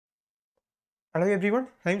Hello everyone,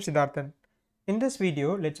 I am Siddharthan. In this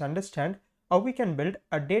video, let's understand how we can build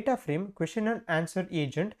a data frame question and answer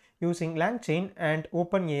agent using Langchain and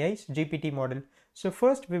OpenAI's GPT model. So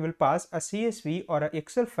first we will pass a CSV or an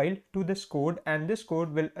Excel file to this code, and this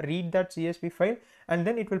code will read that CSV file, and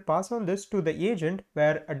then it will pass on this to the agent,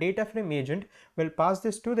 where a data frame agent will pass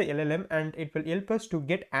this to the LLM and it will help us to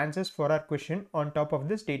get answers for our question on top of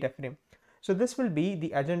this data frame. So this will be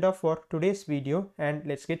the agenda for today's video, and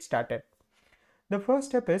let's get started. The first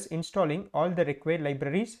step is installing all the required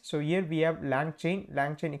libraries. So here we have Langchain,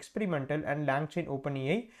 Langchain Experimental and Langchain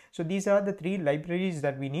OpenAI. So these are the three libraries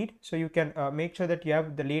that we need. So you can make sure that you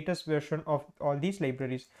have the latest version of all these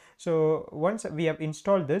libraries. So once we have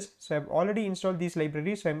installed this, so I've already installed these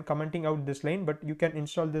libraries. So I'm commenting out this line, but you can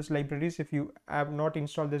install these libraries if you have not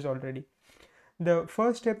installed this already. The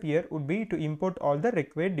first step here would be to import all the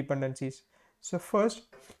required dependencies. So first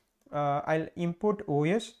I'll import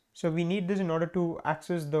OS. So we need this in order to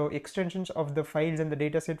access the extensions of the files and the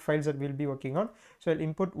dataset files that we'll be working on. So I'll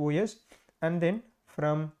import OS, and then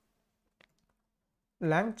from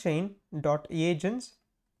langchain.agents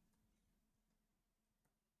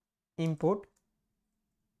import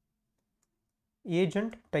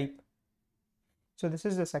agent type. So this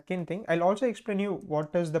is the second thing. I'll also explain you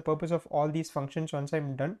what is the purpose of all these functions once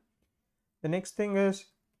I'm done. The next thing is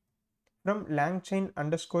from langchain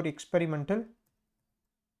underscore experimental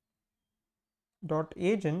dot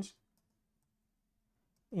agents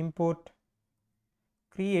import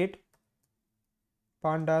create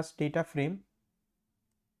pandas data frame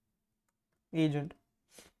agent,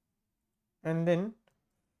 and then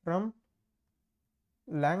from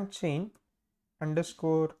langchain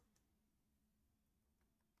underscore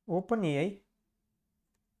OpenAI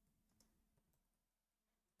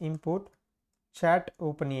import chat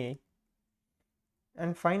OpenAI,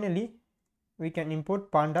 and finally we can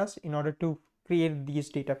import pandas in order to create these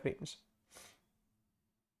data frames.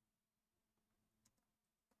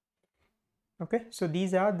 Okay, so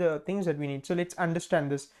these are the things that we need. So let's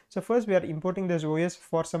understand this. So first we are importing this OS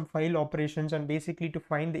for some file operations and basically to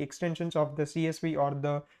find the extensions of the CSV or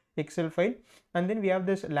the Excel file, and then we have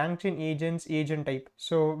this Langchain agents agent type.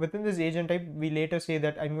 So within this agent type, we later say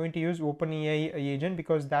that I'm going to use OpenAI agent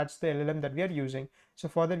because that's the LLM that we are using. So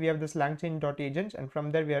for that we have this Langchain.agents, and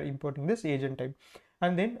from there we are importing this agent type.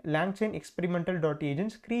 And then Langchain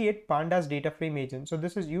experimental.agents create pandas data frame agent. So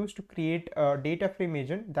this is used to create a data frame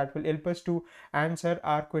agent that will help us to answer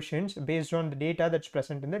our questions based on the data that's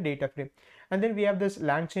present in the data frame. And then we have this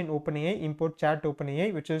Langchain OpenAI import chat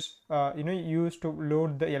OpenAI, which is used to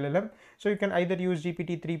load the LLM. So you can either use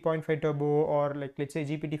GPT 3.5 turbo or like let's say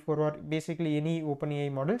GPT 4 or basically any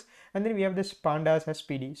OpenAI models. And then we have this pandas as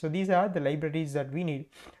PD. So these are the libraries that we need.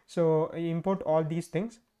 So import all these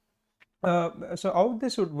things. So how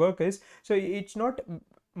this would work is, so it's not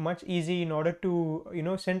much easy in order to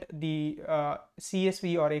send the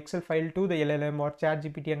CSV or Excel file to the LLM or chat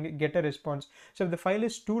GPT and get a response. So if the file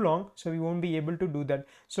is too long, so we won't be able to do that.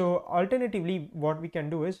 So alternatively what we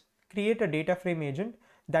can do is create a data frame agent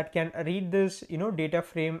that can read this data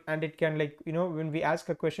frame, and it can when we ask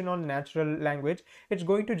a question on natural language, it's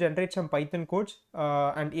going to generate some Python codes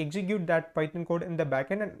and execute that Python code in the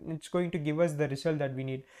backend, and it's going to give us the result that we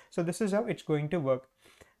need. So this is how it's going to work.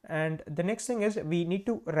 And the next thing is we need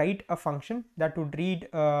to write a function that would read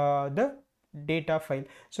the data file.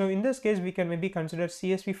 So in this case we can maybe consider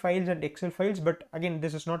CSV files and Excel files, but again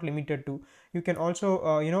this is not limited to. You can also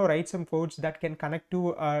write some codes that can connect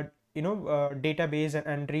to database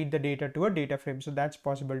and read the data to a data frame. So that's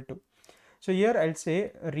possible too. So here I'll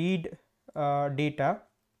say read data,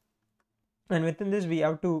 and within this we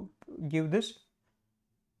have to give this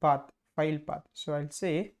path, file path. So I'll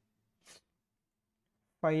say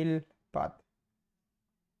file path,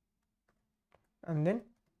 and then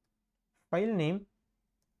file name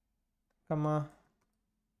comma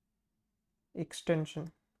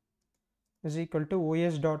extension is equal to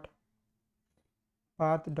os dot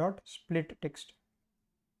path dot split text,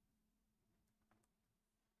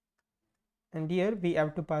 and here we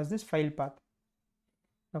have to pass this file path.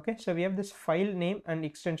 Okay, so we have this file name and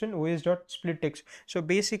extension os dot split text. So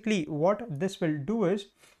basically what this will do is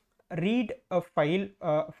read a file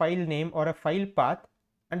name or a file path,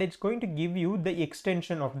 and it's going to give you the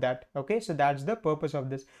extension of that. Okay, so that's the purpose of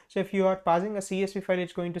this. So if you are passing a CSV file,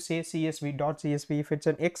 it's going to say csv.csv. If it's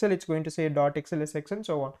an Excel, it's going to say .xlsx and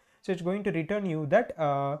so on. So it's going to return you that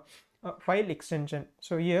file extension.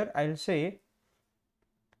 So here I'll say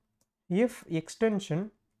if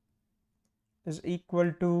extension is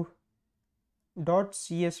equal to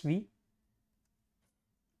 .csv,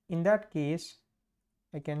 in that case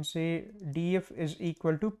I can say df is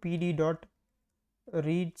equal to pd dot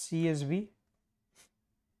read CSV,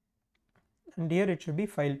 and here it should be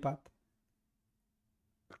file path.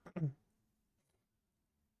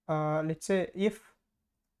 Let's say if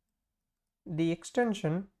the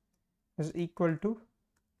extension is equal to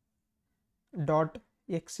dot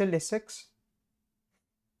xlsx,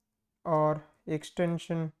 or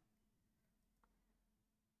extension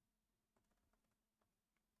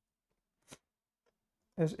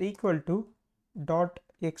is equal to dot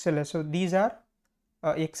xls. So these are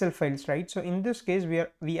Excel files, right? So in this case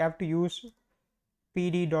we have to use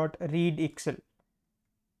pd.readExcel.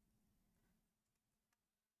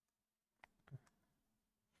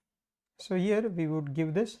 So here we would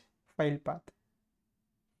give this file path,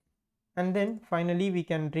 and then finally we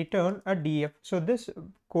can return a df. So this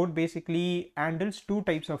code basically handles two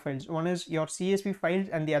types of files. One is your CSV files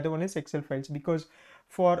and the other one is Excel files, because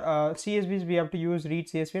for CSVs we have to use read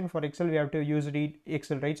CSV, and for Excel we have to use read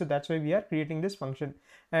Excel, right? So that's why we are creating this function.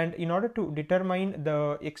 And in order to determine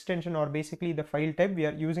the extension, or basically the file type, we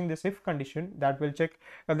are using this if condition that will check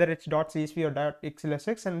whether it's .csv or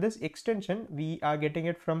 .xlsx, and this extension we are getting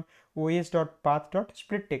it from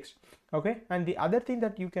os.path.splitText. Okay, and the other thing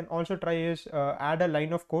that you can also try is add a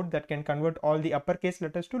line of code that can convert all the uppercase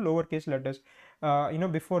letters to lowercase letters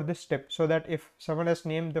before this step, so that if someone has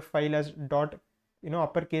named the file as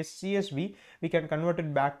uppercase CSV, we can convert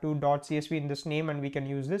it back to .csv in this name, and we can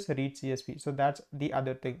use this read CSV. So that's the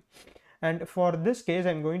other thing. And for this case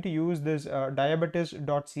I'm going to use this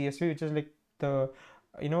diabetes.csv, which is like the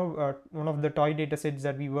one of the toy data sets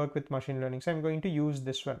that we work with machine learning. So I'm going to use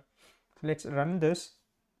this one. So let's run this,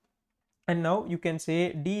 and now you can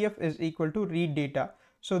say df is equal to read data.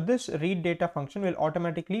 So this read data function will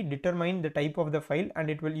automatically determine the type of the file, and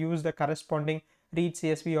it will use the corresponding read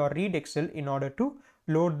CSV or read Excel in order to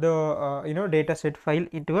load the data set file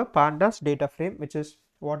into a pandas data frame, which is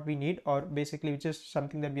what we need, or basically which is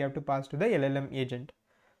something that we have to pass to the LLM agent.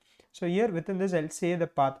 So here within this I'll say the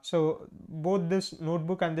path. So both this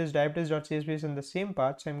notebook and this diabetes.csv is in the same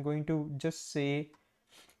path, so I'm going to just say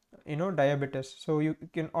diabetes. So you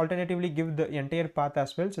can alternatively give the entire path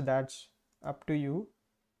as well, so that's up to you.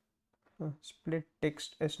 Split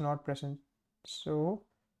text is not present, so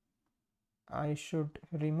I should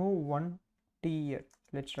remove one t here.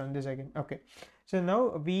 Let's run this again. Okay, so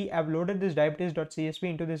now we have loaded this diabetes.csv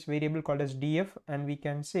into this variable called as df, and we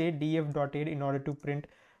can say df.add in order to print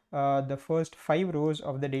the first 5 rows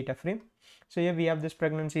of the data frame. So here we have this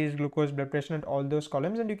pregnancies, glucose, blood pressure, and all those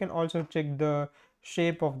columns, and you can also check the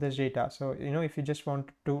shape of this data. So if you just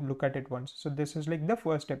want to look at it once. So this is like the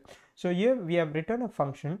first step. So here we have written a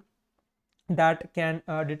function that can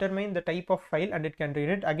determine the type of file, and it can read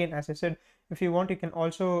it. Again, as I said, if you want, you can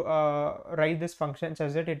also write this function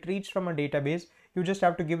such that it reads from a database. You just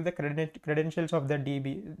have to give the credentials of the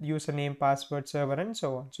DB, username, password, server, and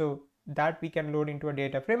so on. So that we can load into a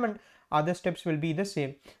data frame, and other steps will be the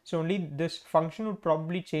same. So only this function would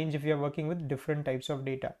probably change if you are working with different types of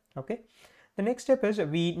data. Okay. The next step is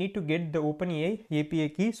we need to get the OpenAI API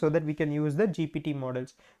key so that we can use the GPT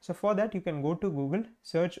models. So for that you can go to Google,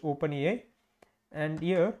 search OpenAI, and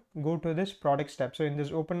here go to this products tab. So in this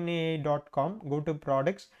openai.com, go to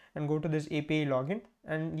products and go to this API login,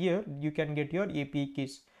 and here you can get your API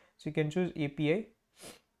keys. So you can choose API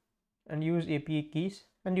and use API keys,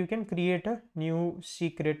 and you can create a new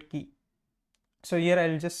secret key. So here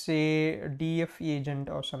I'll just say DF agent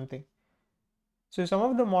or something. So some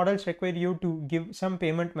of the models require you to give some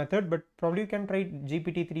payment method, but probably you can try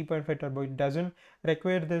GPT 3.5 Turbo. It doesn't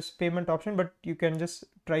require this payment option, but you can just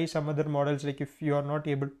try some other models, like if you are not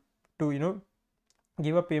able to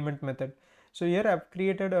give a payment method. So here I've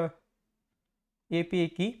created a API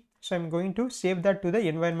key. So I'm going to save that to the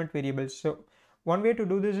environment variables. So one way to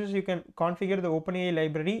do this is you can configure the OpenAI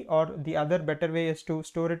library, or the other better way is to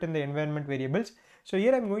store it in the environment variables. So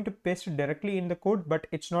here I'm going to paste it directly in the code, but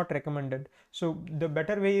it's not recommended. So the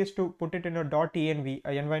better way is to put it in a .env,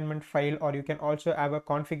 a environment file, or you can also have a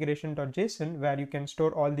configuration.json where you can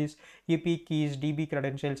store all these API keys, DB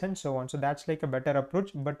credentials, and so on. So that's like a better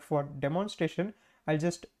approach, but for demonstration, I'll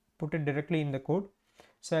just put it directly in the code.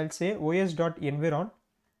 So I'll say os.environ,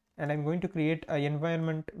 and I'm going to create an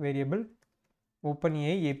environment variable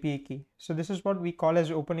OpenAI API key. So this is what we call as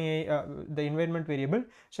OpenAI the environment variable.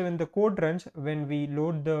 So when the code runs, when we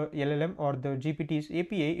load the LLM or the GPT's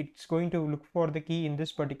API, it's going to look for the key in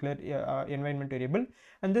this particular environment variable,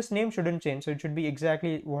 and this name shouldn't change. So it should be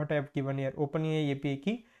exactly what I have given here, OpenAI API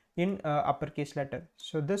key in uppercase letter.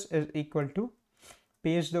 So this is equal to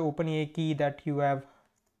paste the OpenAI key that you have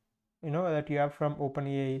from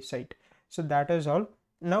OpenAI site. So that is all.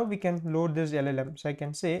 Now we can load this LLM. So I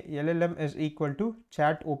can say LLM is equal to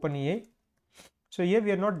chat OpenAI, So here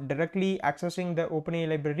we are not directly accessing the OpenAI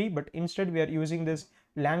library, but instead we are using this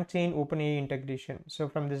Langchain OpenAI integration. So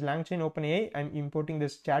from this Langchain OpenAI, I'm importing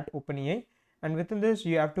this chat OpenAI, and within this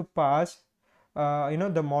you have to pass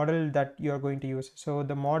the model that you are going to use. So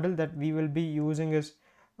the model that we will be using is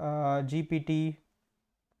GPT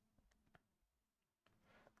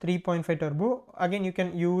 3.5 turbo. Again, you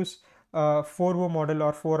can use 4O model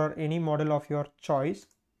or 4 or any model of your choice.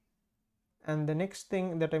 And the next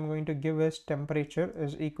thing that I'm going to give is temperature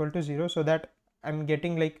is equal to 0, so that I'm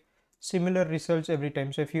getting like similar results every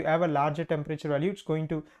time. So if you have a larger temperature value, it's going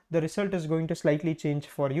to, the result is going to slightly change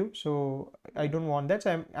for you. So I don't want that,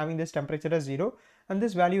 so I'm having this temperature as 0, and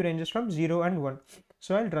this value ranges from 0 and 1.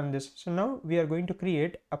 So I'll run this. So now we are going to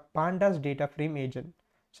create a pandas data frame agent.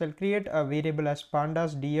 So I'll create a variable as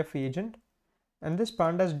pandas df agent, and this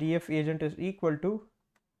pandas df agent is equal to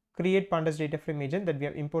create pandas data frame agent that we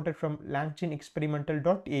have imported from Langchain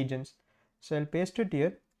experimental.agents. So I'll paste it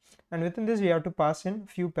here, and within this we have to pass in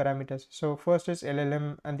few parameters. So first is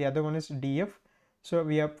LLM and the other one is df. So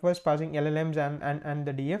we are first passing LLMs and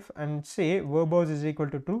the df, and say verbose is equal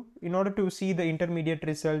to true in order to see the intermediate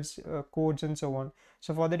results, codes and so on.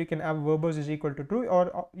 So for that you can have verbose is equal to true,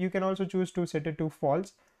 or you can also choose to set it to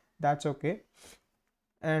false. That's okay.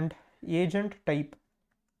 And agent type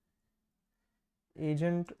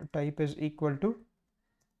is equal to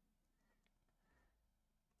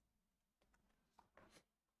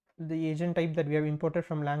the agent type that we have imported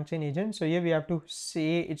from Langchain agent. So here we have to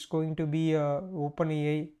say it's going to be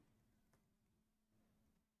OpenAI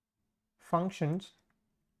functions.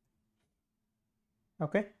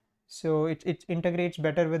 Okay, so it integrates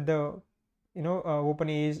better with the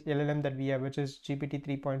OpenAI's LLM that we have, which is GPT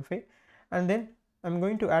 3.5. And then I'm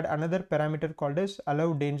going to add another parameter called as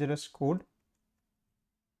allow dangerous code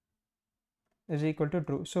is equal to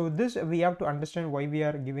true. So this we have to understand why we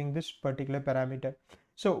are giving this particular parameter.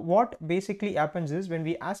 So what basically happens is when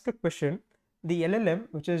we ask a question, the LLM,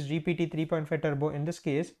 which is GPT 3.5 turbo in this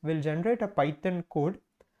case, will generate a Python code,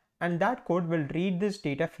 and that code will read this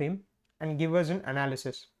data frame and give us an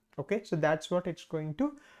analysis. Okay, so that's what it's going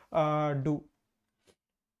to do.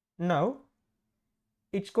 Now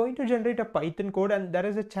it's going to generate a Python code, and there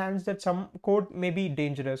is a chance that some code may be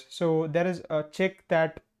dangerous. So there is a check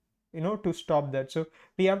that to stop that. So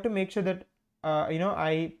we have to make sure that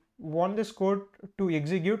I want this code to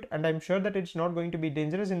execute, and I'm sure that it's not going to be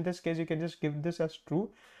dangerous. In this case you can just give this as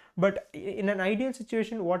true. But in an ideal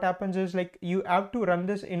situation, what happens is like you have to run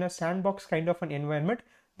this in a sandbox kind of an environment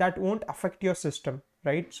that won't affect your system,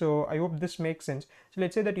 right? So I hope this makes sense. So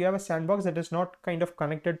let's say that you have a sandbox that is not kind of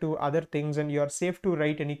connected to other things, and you are safe to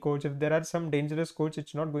write any codes. If there are some dangerous codes,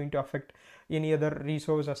 it's not going to affect any other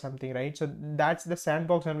resource or something, right? So that's the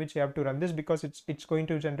sandbox on which you have to run this, because it's going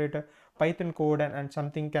to generate a Python code, and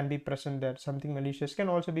something can be present there, something malicious can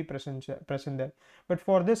also be present there. But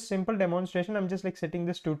for this simple demonstration, I'm just like setting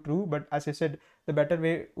this to true. But as I said, the better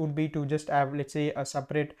way would be to just have, let's say, a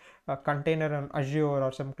separate container on Azure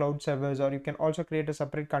or some cloud servers, or you can also create a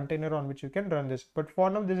separate container on which you can run this. But for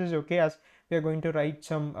now this is okay, as we are going to write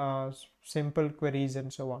some simple queries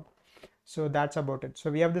and so on. So that's about it.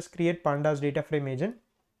 So we have this create pandas data frame agent,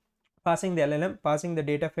 passing the LLM, passing the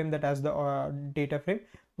data frame that has the data frame,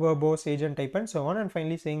 verbose, agent type and so on, and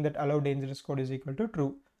finally saying that allow dangerous code is equal to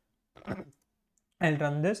true. I'll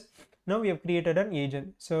run this. Now we have created an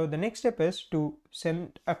agent. So the next step is to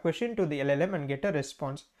send a question to the LLM and get a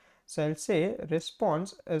response. So I'll say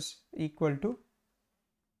response is equal to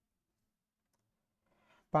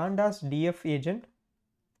pandas df agent,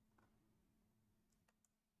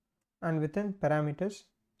 and within parameters,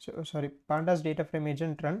 so sorry, pandas data frame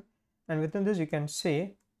agent run, and within this you can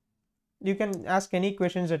say, you can ask any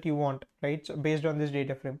questions that you want, right? So based on this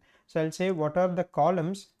data frame. So I'll say what are the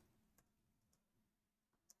columns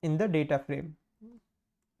in the data frame,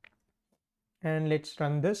 and let's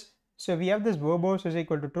run this. So we have this verbose is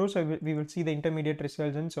equal to true, so we will see the intermediate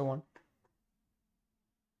results and so on.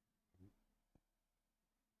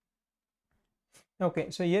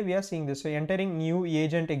 Okay, so here we are seeing this. So entering new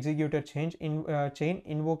agent executor change in chain,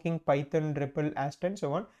 invoking Python REPL AST and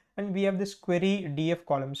so on, and we have this query df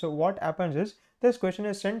column. So what happens is this question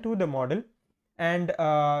is sent to the model, and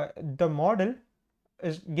the model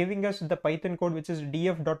is giving us the Python code which is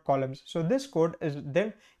df.columns. So this code is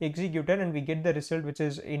then executed, and we get the result which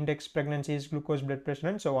is index, pregnancies, glucose, blood pressure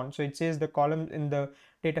and so on. So it says the column in the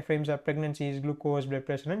data frames are pregnancies, glucose, blood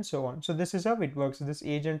pressure and so on. So this is how it works, this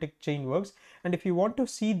agentic chain works. And if you want to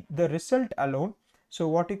see the result alone, so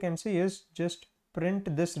what you can see is just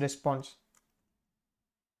print this response.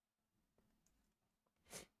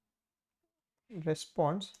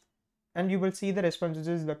 and you will see the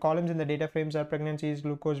responses. The columns in the data frames are pregnancies,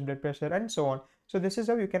 glucose, blood pressure, and so on. So this is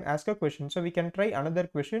how you can ask a question. So we can try another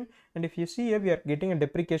question, and if you see here, we are getting a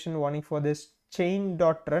deprecation warning for this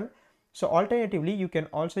chain.run. So alternatively, you can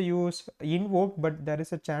also use invoke, but there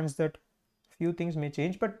is a chance that few things may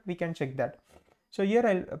change, but we can check that. So here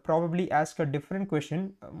I'll probably ask a different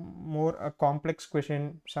question, more a complex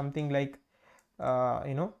question, something like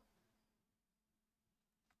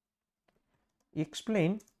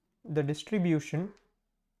explain the distribution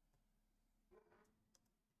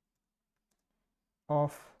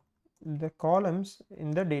of the columns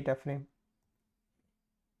in the data frame.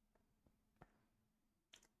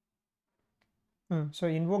 So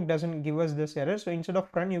invoke doesn't give us this error, so instead of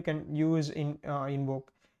run you can use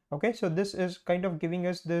invoke. Okay, so this is kind of giving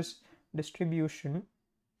us this distribution,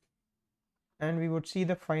 and we would see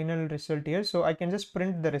the final result here. So I can just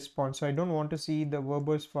print the response. So I don't want to see the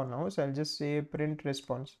verbose for now, so I'll just say print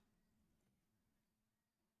response.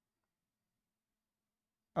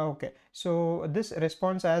 Okay, so this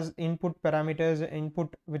response has input parameters,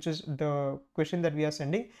 input which is the question that we are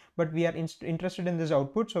sending, but we are interested in this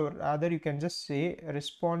output, so rather you can just say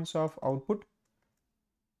response of output.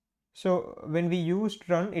 So when we used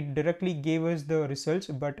run, it directly gave us the results,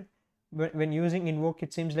 but when using invoke,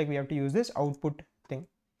 it seems like we have to use this output thing.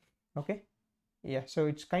 Okay, yeah, so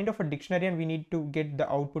it's kind of a dictionary and we need to get the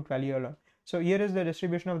output value alone. So here is the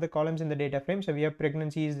distribution of the columns in the data frame. So we have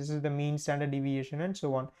pregnancies, this is the mean, standard deviation, and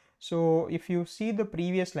so on. So if you see the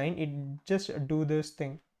previous line, it just do this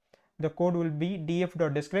thing. The code will be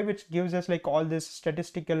df.describe, which gives us like all this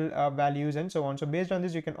statistical values and so on. So based on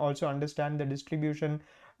this, you can also understand the distribution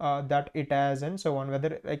that it has and so on,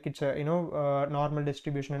 whether like it's a normal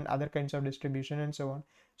distribution and other kinds of distribution and so on.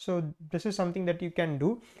 So this is something that you can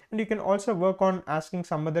do, and you can also work on asking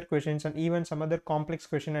some other questions and even some other complex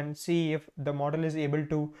question and see if the model is able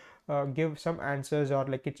to give some answers, or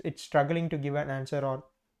like it's struggling to give an answer, or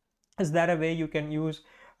is there a way you can use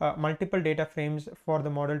multiple data frames for the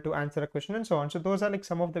model to answer a question and so on. So those are like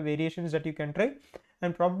some of the variations that you can try,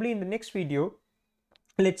 and probably in the next video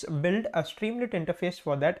let's build a Streamlit interface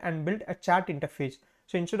for that and build a chat interface.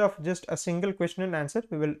 So instead of just a single question and answer,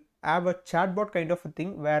 we will have a chatbot kind of a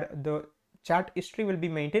thing where the chat history will be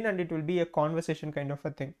maintained and it will be a conversation kind of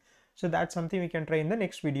a thing. So that's something we can try in the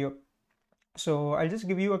next video. So I'll just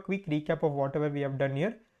give you a quick recap of whatever we have done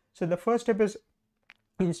here. So the first step is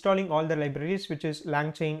installing all the libraries, which is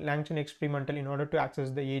Langchain experimental, in order to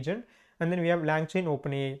access the agent, and then we have Langchain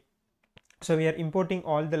OpenAI. So we are importing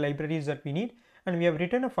all the libraries that we need, and we have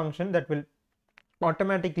written a function that will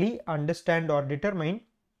automatically understand or determine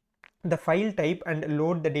the file type and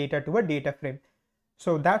load the data to a data frame.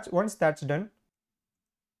 So once that's done,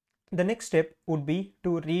 the next step would be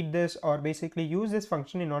to read this, or basically use this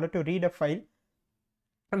function in order to read a file.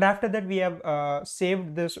 And after that, we have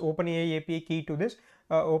saved this OpenAI API key to this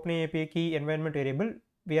OpenAI API key environment variable.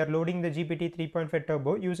 We are loading the GPT 3.5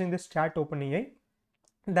 Turbo using this chat OpenAI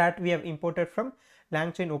that we have imported from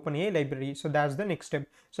Langchain OpenAI library. So that's the next step.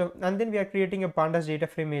 So, and then we are creating a pandas data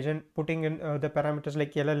frame agent, putting in the parameters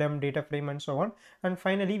like LLM, data frame, and so on. And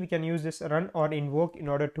finally, we can use this run or invoke in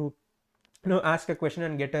order to ask a question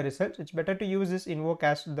and get a result. It's better to use this invoke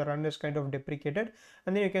as the run is kind of deprecated,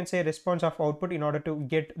 and then you can say response of output in order to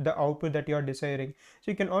get the output that you are desiring. So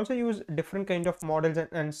you can also use different kind of models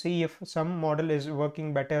and see if some model is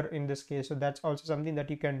working better in this case. So that's also something that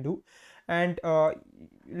you can do. And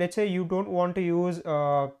let's say you don't want to use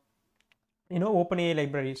OpenAI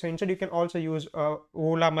library, so instead you can also use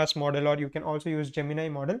Olama's model, or you can also use Gemini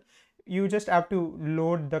model. You just have to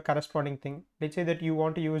load the corresponding thing. Let's say that you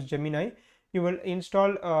want to use Gemini, you will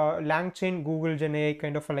install Langchain Google Gen AI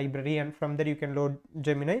kind of a library, and from there you can load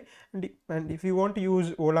Gemini. And if you want to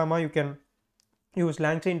use Olama, you can use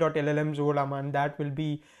Langchain.llm's Olama, and that will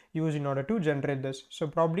be used in order to generate this. So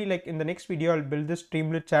probably like in the next video, I'll build this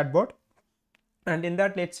Streamlit chatbot, and in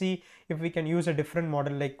that, let's see if we can use a different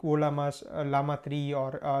model like Olama's Llama 3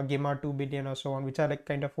 or Gemma 2 billion or so on, which are like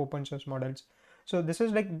kind of open source models. So this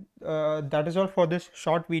is like that is all for this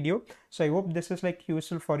short video. So I hope this is like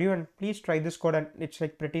useful for you, and please try this code, and it's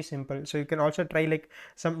like pretty simple. So you can also try like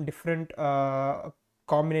some different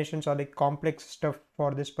combinations or like complex stuff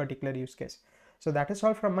for this particular use case. So that is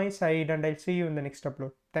all from my side, and I'll see you in the next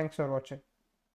upload. Thanks for watching.